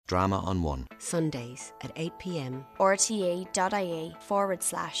Drama on One. Sundays at 8 p.m. rte.ie/drama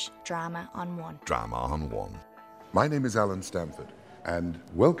on one. Drama on One. My name is Alan Stamford, and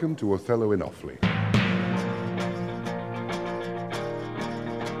welcome to Othello in Offaly.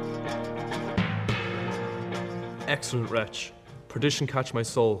 Excellent wretch, perdition catch my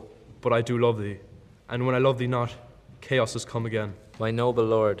soul, but I do love thee, and when I love thee not, chaos has come again. My noble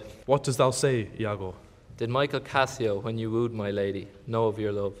lord, What dost thou say, Iago? did Michael Cassio, when you wooed my lady, know of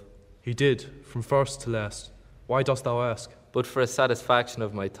your love? He did, from first to last. Why dost thou ask? But for a satisfaction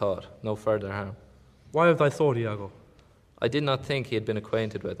of my thought, no further harm. Why of thy thought, Iago? I did not think he had been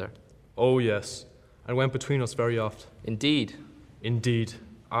acquainted with her. Oh yes, and went between us very oft. Indeed, Indeed,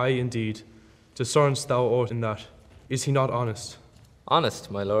 aye indeed. Discernst thou aught in that? Is he not honest?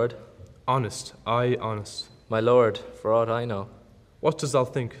 honest, my lord. Honest, aye honest. My lord, for aught I know. What dost thou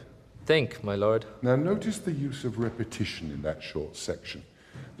think? Think, my lord. Now notice the use of repetition in that short section.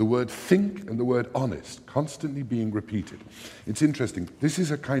 The word think and the word honest constantly being repeated. It's interesting. This is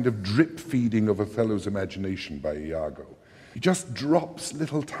a kind of drip feeding of Othello's imagination by Iago. He just drops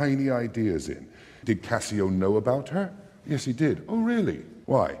little tiny ideas in. Did Cassio know about her? Yes, he did. Oh, really?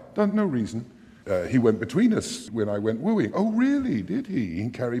 Why? No reason. He went between us when I went wooing. Oh, really? Did he? He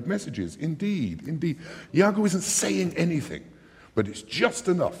carried messages. Indeed. Iago isn't saying anything, but it's just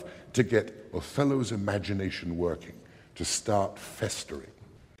enough to get Othello's imagination working, to start festering.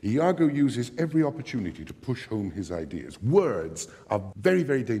 Iago uses every opportunity to push home his ideas. Words are very,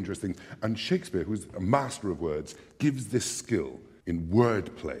 very dangerous things, and Shakespeare, who's a master of words, gives this skill in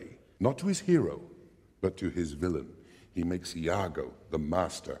wordplay, not to his hero, but to his villain. He makes Iago the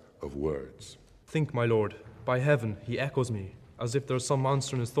master of words. Think, my lord. By heaven, he echoes me, as if there is some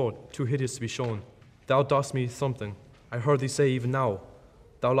monster in his thought, too hideous to be shown. Thou dost me something. I heard thee say even now,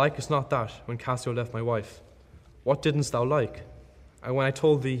 thou likest not that when Cassio left my wife. What didn't thou like? And when I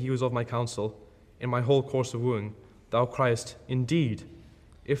told thee he was of my counsel, in my whole course of wooing, thou criest, Indeed,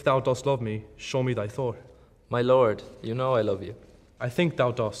 if thou dost love me, show me thy thought. My lord, you know I love you. I think thou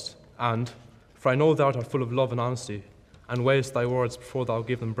dost, and, for I know thou art full of love and honesty, and weighest thy words before thou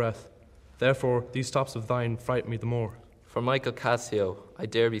give them breath. Therefore, these stops of thine fright me the more. For Michael Cassio, I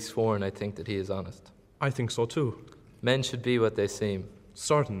dare be sworn I think that he is honest. I think so too. Men should be what they seem.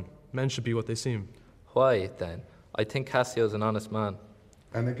 Certain, men should be what they seem. Why, then? I think Cassio's an honest man.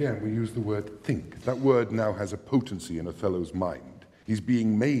 And again, we use the word think. That word now has a potency in Othello's mind. He's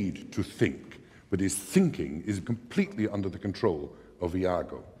being made to think, but his thinking is completely under the control of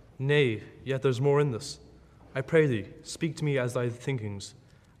Iago. Nay, yet there's more in this. I pray thee, speak to me as thy thinkings,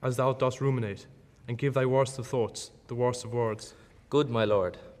 as thou dost ruminate, and give thy worst of thoughts, the worst of words. Good, my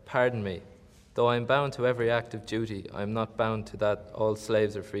lord, pardon me. Though I am bound to every act of duty, I am not bound to that all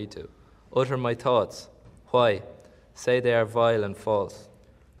slaves are free to. Utter my thoughts. Why? Say they are vile and false.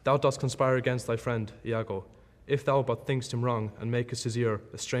 Thou dost conspire against thy friend, Iago, if thou but thinkst him wrong, and makest his ear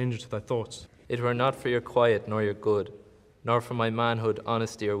a stranger to thy thoughts. It were not for your quiet nor your good, nor for my manhood,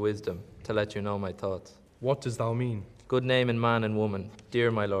 honesty, or wisdom, to let you know my thoughts. What dost thou mean? Good name in man and woman,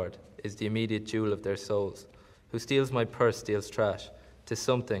 dear my lord, is the immediate jewel of their souls. Who steals my purse steals trash. 'Tis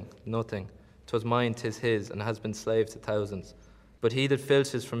something, nothing. 'Twas mine, 'tis his, and has been slave to thousands. But he that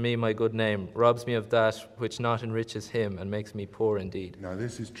filches from me my good name robs me of that which not enriches him and makes me poor indeed. Now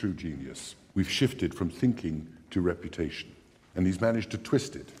this is true genius. We've shifted from thinking to reputation, and he's managed to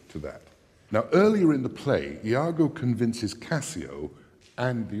twist it to that. Now earlier in the play, Iago convinces Cassio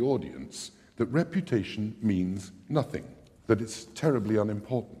and the audience that reputation means nothing, that it's terribly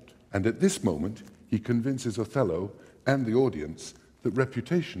unimportant. And at this moment, he convinces Othello and the audience that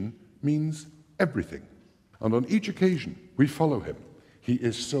reputation means everything. And on each occasion, we follow him. He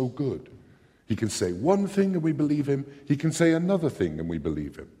is so good. He can say one thing and we believe him. He can say another thing and we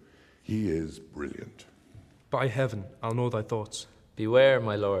believe him. He is brilliant. By heaven, I'll know thy thoughts. Beware,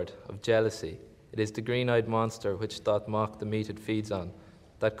 my lord, of jealousy. It is the green-eyed monster which doth mock the meat it feeds on.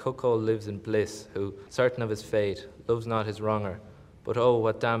 That cuckold lives in bliss, who, certain of his fate, loves not his wronger. But oh,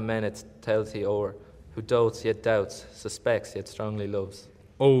 what damned men it tells he o'er, who dotes yet doubts, suspects yet strongly loves.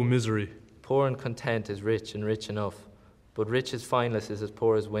 Oh, misery! Poor and content is rich and rich enough, but rich as fineless is as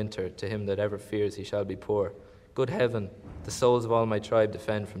poor as winter to him that ever fears he shall be poor. Good heaven, the souls of all my tribe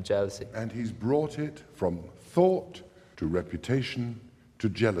defend from jealousy. And he's brought it from thought to reputation to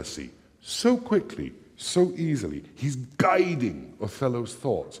jealousy so quickly, so easily. He's guiding Othello's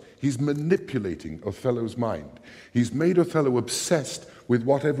thoughts. He's manipulating Othello's mind. He's made Othello obsessed with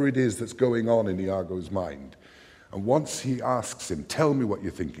whatever it is that's going on in Iago's mind. And once he asks him, tell me what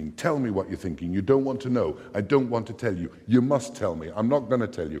you're thinking, tell me what you're thinking. You don't want to know. I don't want to tell you. You must tell me. I'm not going to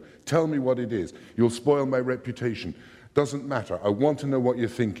tell you. Tell me what it is. You'll spoil my reputation. Doesn't matter. I want to know what you're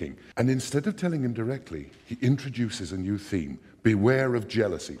thinking. And instead of telling him directly, he introduces a new theme. Beware of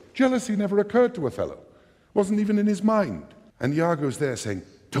jealousy. Jealousy never occurred to Othello. Wasn't even in his mind. And Iago's there saying,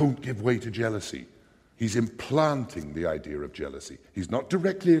 don't give way to jealousy. He's implanting the idea of jealousy. He's not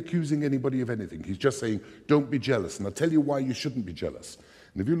directly accusing anybody of anything. He's just saying, don't be jealous, and I'll tell you why you shouldn't be jealous.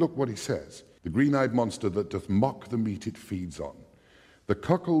 And if you look what he says, the green-eyed monster that doth mock the meat it feeds on. The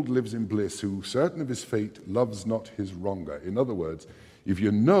cuckold lives in bliss, who, certain of his fate, loves not his wronger. In other words, if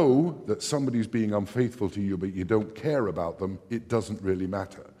you know that somebody's being unfaithful to you, but you don't care about them, it doesn't really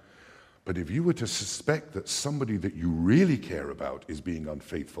matter. But if you were to suspect that somebody that you really care about is being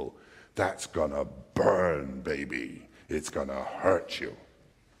unfaithful, that's gonna burn, baby. It's gonna hurt you.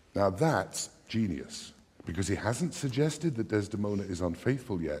 Now that's genius, because he hasn't suggested that Desdemona is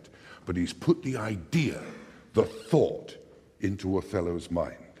unfaithful yet, but he's put the idea, the thought, into Othello's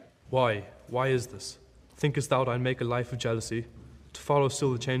mind. Why? Why is this? Thinkest thou I'd make a life of jealousy, to follow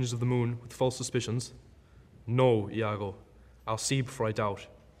still the changes of the moon with false suspicions? No, Iago. I'll see before I doubt.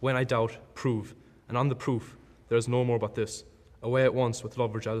 When I doubt, prove. And on the proof, there is no more but this. Away at once with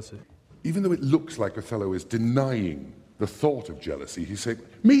love or jealousy. Even though it looks like Othello is denying the thought of jealousy, he's saying,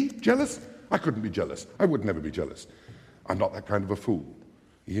 me, jealous? I couldn't be jealous. I would never be jealous. I'm not that kind of a fool.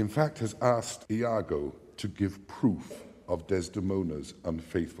 He in fact has asked Iago to give proof of Desdemona's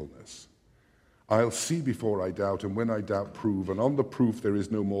unfaithfulness. I'll see before I doubt, and when I doubt, prove, and on the proof there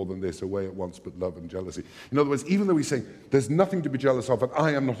is no more than this, away at once but love and jealousy. In other words, even though he's saying, there's nothing to be jealous of, and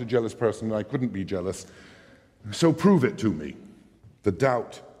I am not a jealous person, and I couldn't be jealous, so prove it to me. The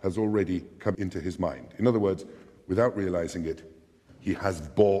doubt has already come into his mind. In other words, without realizing it, he has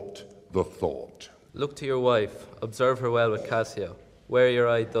bought the thought. Look to your wife, observe her well with Cassio. Wear your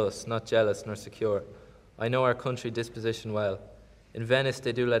eye thus, not jealous nor secure. I know our country disposition well. In Venice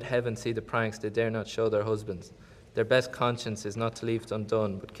they do let heaven see the pranks they dare not show their husbands. Their best conscience is not to leave it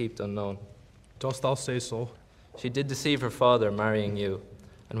undone, but keep it unknown. Dost thou say so? She did deceive her father, marrying you,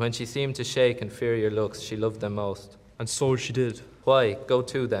 and when she seemed to shake and fear your looks, she loved them most. And so she did. Why, go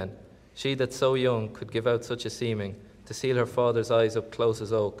to then. She that so young could give out such a seeming, to seal her father's eyes up close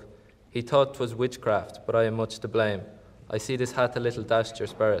as oak. He thought 'twas witchcraft, but I am much to blame. I see this hath a little dashed your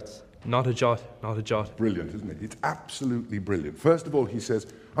spirits. Not a jot, not a jot. Brilliant, isn't it? It's absolutely brilliant. First of all, he says,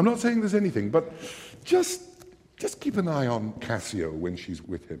 I'm not saying there's anything, but just keep an eye on Cassio when she's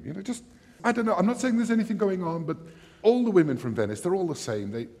with him. You know, I don't know, I'm not saying there's anything going on, but all the women from Venice, they're all the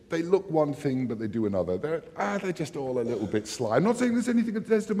same. They look one thing, but they do another. They're just all a little bit sly. I'm not saying there's anything that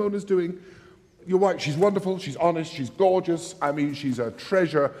Desdemona's doing. You're right, she's wonderful, she's honest, she's gorgeous. I mean, she's a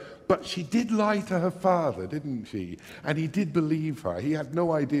treasure. But she did lie to her father, didn't she? And he did believe her. He had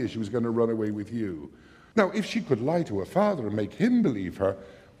no idea she was going to run away with you. Now, if she could lie to her father and make him believe her,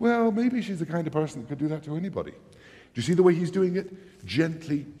 well, maybe she's the kind of person that could do that to anybody. Do you see the way he's doing it?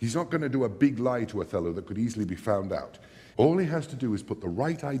 Gently. He's not going to do a big lie to Othello that could easily be found out. All he has to do is put the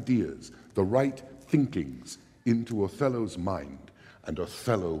right ideas, the right thinkings into Othello's mind, and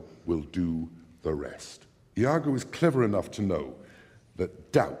Othello will do the rest. Iago is clever enough to know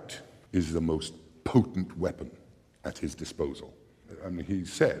that doubt is the most potent weapon at his disposal. I mean, he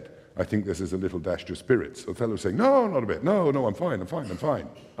said, I think this is a little dashed your spirits. Othello's saying, no, not a bit. No, I'm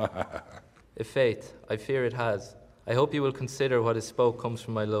fine. If faith, I fear it has. I hope you will consider what is spoke comes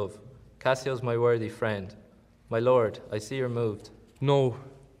from my love. Cassio's my worthy friend. My lord, I see you're moved. No,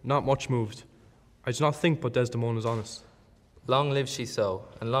 not much moved. I do not think but Desdemona's honest. Long live she so,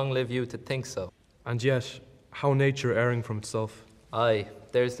 and long live you to think so. And yet, how nature erring from itself. Aye,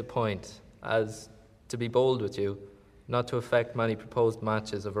 there's the point, as, to be bold with you, not to affect many proposed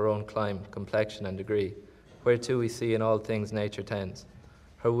matches of her own clime, complexion, and degree, whereto we see in all things nature tends.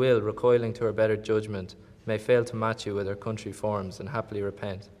 Her will, recoiling to her better judgment, may fail to match you with her country forms, and happily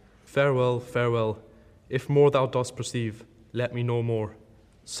repent. Farewell, farewell. If more thou dost perceive, let me know more.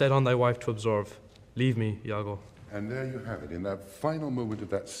 Set on thy wife to observe. Leave me, Iago. And there you have it. In that final moment of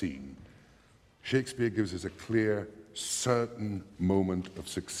that scene, Shakespeare gives us a clear, certain moment of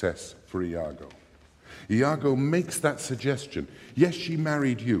success for Iago. Iago makes that suggestion. Yes, she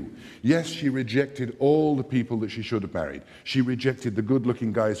married you. Yes, she rejected all the people that she should have married. She rejected the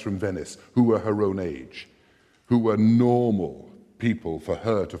good-looking guys from Venice who were her own age, who were normal people for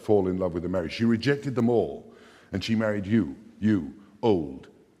her to fall in love with and marry. She rejected them all, and she married you, old,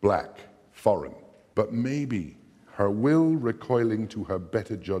 black, foreign. But maybe her will, recoiling to her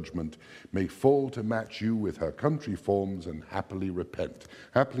better judgment, may fall to match you with her country forms and happily repent.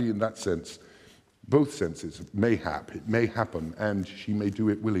 Happily in that sense, both senses, mayhap, it may happen, and she may do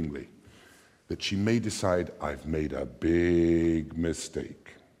it willingly. That she may decide, I've made a big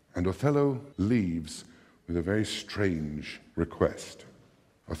mistake. And Othello leaves with a very strange request.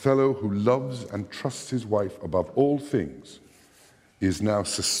 Othello, who loves and trusts his wife above all things, is now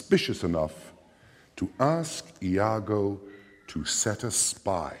suspicious enough to ask Iago to set a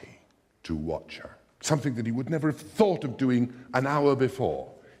spy to watch her. Something that he would never have thought of doing an hour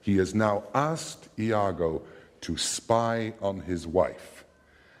before. He has now asked Iago to spy on his wife,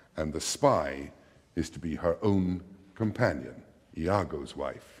 and the spy is to be her own companion, Iago's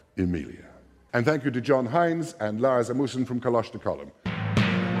wife, Emilia. And thank you to John Hines and Lars Amussen from Kolosh to Column.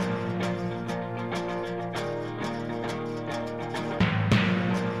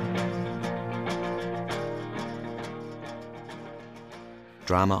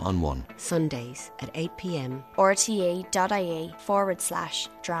 Drama on One. Sundays at 8 p.m. rte.ie/drama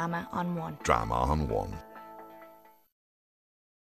on one. Drama on One.